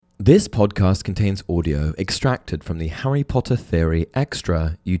This podcast contains audio extracted from the Harry Potter Theory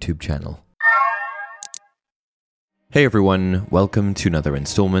Extra YouTube channel. Hey everyone, welcome to another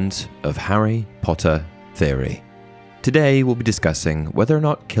installment of Harry Potter Theory. Today we'll be discussing whether or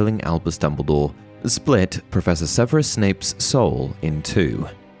not killing Albus Dumbledore split Professor Severus Snape's soul in two.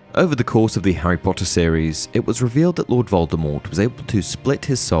 Over the course of the Harry Potter series, it was revealed that Lord Voldemort was able to split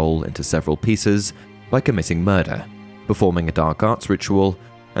his soul into several pieces by committing murder, performing a dark arts ritual,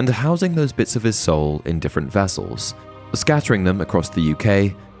 and housing those bits of his soul in different vessels, scattering them across the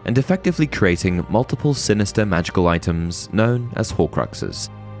UK, and effectively creating multiple sinister magical items known as Horcruxes.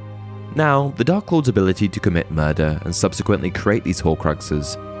 Now, the Dark Lord's ability to commit murder and subsequently create these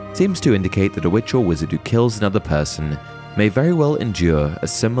Horcruxes seems to indicate that a witch or wizard who kills another person may very well endure a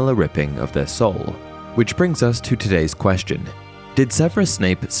similar ripping of their soul. Which brings us to today's question. Did Severus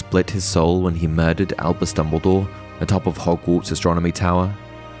Snape split his soul when he murdered Albus Dumbledore atop of Hogwarts Astronomy Tower?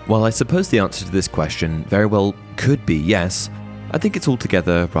 While I suppose the answer to this question very well could be yes, I think it's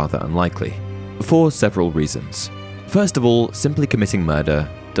altogether rather unlikely, for several reasons. First of all, simply committing murder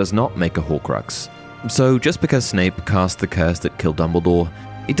does not make a Horcrux. So just because Snape cast the curse that killed Dumbledore,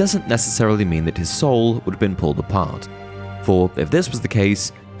 it doesn't necessarily mean that his soul would have been pulled apart. For if this was the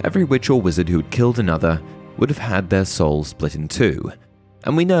case, every witch or wizard who had killed another would have had their soul split in two.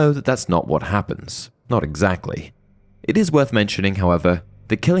 And we know that that's not what happens. Not exactly. It is worth mentioning, however,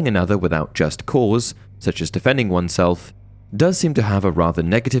 that killing another without just cause, such as defending oneself, does seem to have a rather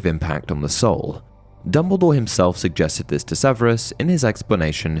negative impact on the soul. Dumbledore himself suggested this to Severus in his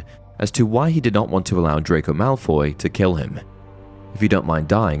explanation as to why he did not want to allow Draco Malfoy to kill him. "If you don't mind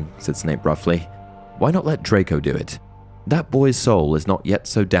dying," said Snape roughly, "why not let Draco do it?" "That boy's soul is not yet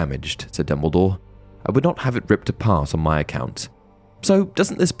so damaged," said Dumbledore. "I would not have it ripped apart on my account." So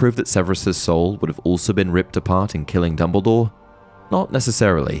doesn't this prove that Severus's soul would have also been ripped apart in killing Dumbledore? Not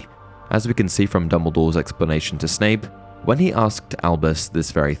necessarily, as we can see from Dumbledore's explanation to Snape when he asked Albus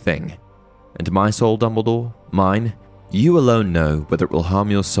this very thing. "And my soul, Dumbledore? Mine? You alone know whether it will harm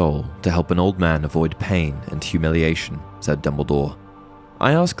your soul to help an old man avoid pain and humiliation," said Dumbledore.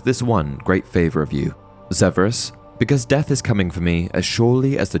 "I ask this one great favor of you, Severus, because death is coming for me as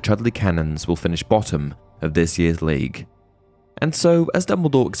surely as the Chudley Cannons will finish bottom of this year's league." And so, as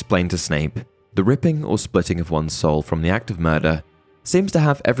Dumbledore explained to Snape, the ripping or splitting of one's soul from the act of murder seems to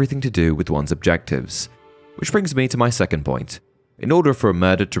have everything to do with one's objectives. Which brings me to my second point. In order for a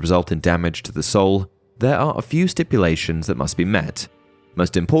murder to result in damage to the soul, there are a few stipulations that must be met.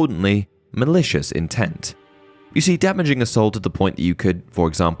 Most importantly, malicious intent. You see, damaging a soul to the point that you could, for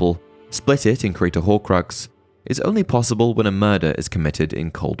example, split it and create a Horcrux is only possible when a murder is committed in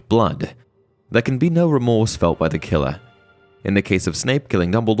cold blood. There can be no remorse felt by the killer. In the case of Snape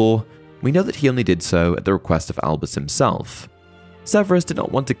killing Dumbledore, we know that he only did so at the request of Albus himself. Severus did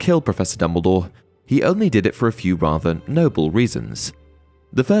not want to kill Professor Dumbledore, he only did it for a few rather noble reasons.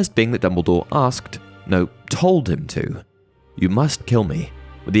 The first being that Dumbledore told him to. "You must kill me,"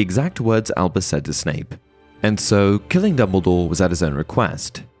 were the exact words Albus said to Snape. And so, killing Dumbledore was at his own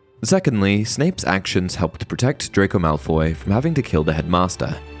request. Secondly, Snape's actions helped to protect Draco Malfoy from having to kill the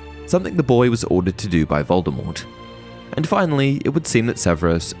headmaster, something the boy was ordered to do by Voldemort. And finally, it would seem that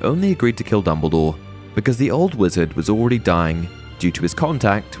Severus only agreed to kill Dumbledore because the old wizard was already dying due to his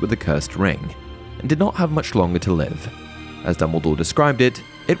contact with the cursed ring, and did not have much longer to live. As Dumbledore described it,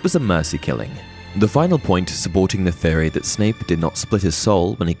 it was a mercy killing. The final point supporting the theory that Snape did not split his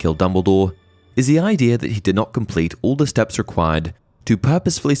soul when he killed Dumbledore is the idea that he did not complete all the steps required to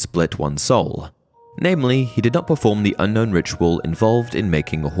purposefully split one's soul. Namely, he did not perform the unknown ritual involved in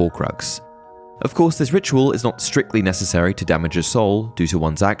making a Horcrux. Of course, this ritual is not strictly necessary to damage a soul due to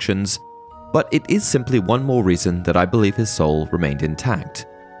one's actions, but it is simply one more reason that I believe his soul remained intact,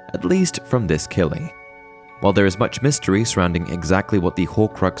 at least from this killing. While there is much mystery surrounding exactly what the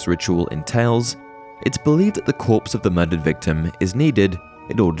Horcrux ritual entails, it's believed that the corpse of the murdered victim is needed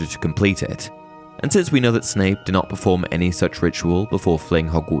in order to complete it. And since we know that Snape did not perform any such ritual before fleeing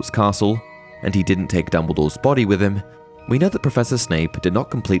Hogwarts Castle, and he didn't take Dumbledore's body with him, we know that Professor Snape did not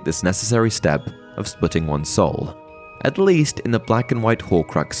complete this necessary step of splitting one's soul, at least in the black and white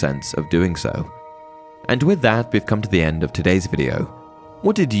Horcrux sense of doing so. And with that, we've come to the end of today's video.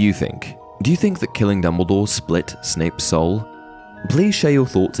 What did you think? Do you think that killing Dumbledore split Snape's soul? Please share your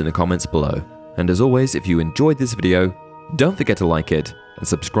thoughts in the comments below, and as always, if you enjoyed this video, don't forget to like it and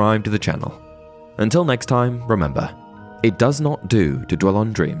subscribe to the channel. Until next time, remember, it does not do to dwell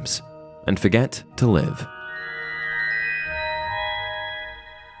on dreams and forget to live.